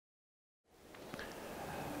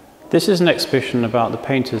This is an exhibition about the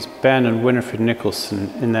painters Ben and Winifred Nicholson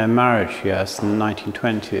in their marriage years in the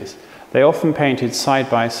 1920s. They often painted side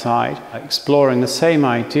by side, exploring the same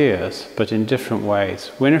ideas but in different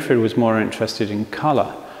ways. Winifred was more interested in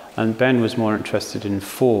colour and Ben was more interested in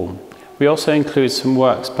form. We also include some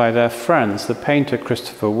works by their friends, the painter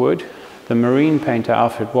Christopher Wood, the marine painter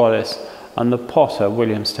Alfred Wallis and the potter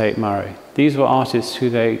William Staite Murray. These were artists who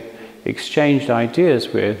they exchanged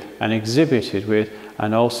ideas with and exhibited with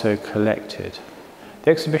and also collected. The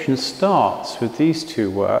exhibition starts with these two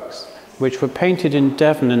works, which were painted in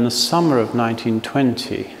Devon in the summer of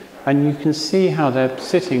 1920. And you can see how they're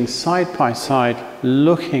sitting side by side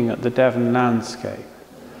looking at the Devon landscape.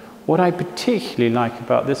 What I particularly like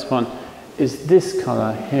about this one is this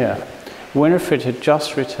colour here. Winifred had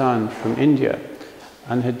just returned from India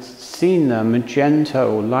and had seen the magenta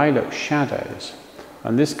or lilac shadows.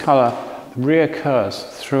 And this colour reoccurs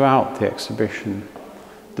throughout the exhibition.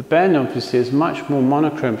 The Ben obviously is much more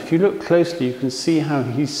monochrome. If you look closely, you can see how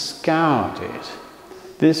he scoured it.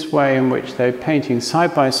 This way in which they're painting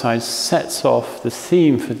side by side sets off the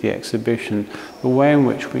theme for the exhibition, the way in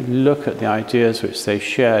which we look at the ideas which they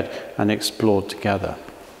shared and explored together.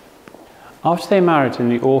 After they married in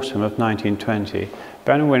the autumn of 1920,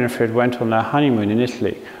 Ben and Winifred went on their honeymoon in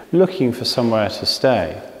Italy, looking for somewhere to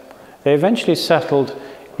stay. They eventually settled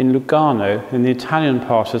in Lugano, in the Italian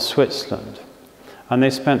part of Switzerland. And they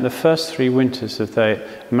spent the first 3 winters of their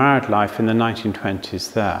married life in the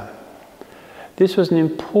 1920s there. This was an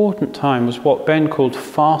important time, was what Ben called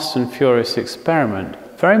fast and furious experiment,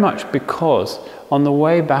 very much because on the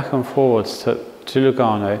way back and forwards to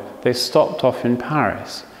Lugano, they stopped off in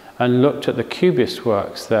Paris and looked at the Cubist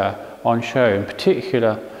works there on show, in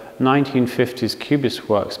particular 1950s Cubist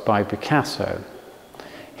works by Picasso.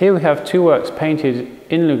 Here we have 2 works painted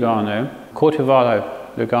in Lugano, Cortevallo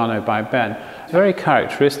Lugano by Ben. Very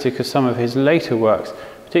characteristic of some of his later works,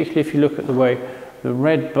 particularly if you look at the way the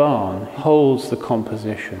red barn holds the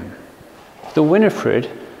composition. The Winifred,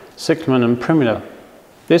 Cyclamen and Primula.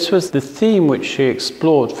 This was the theme which she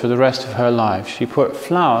explored for the rest of her life. She put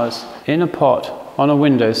flowers in a pot on a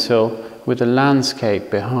windowsill with a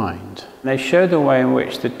landscape behind. They show the way in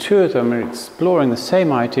which the 2 of them are exploring the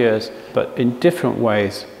same ideas but in different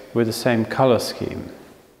ways with the same colour scheme.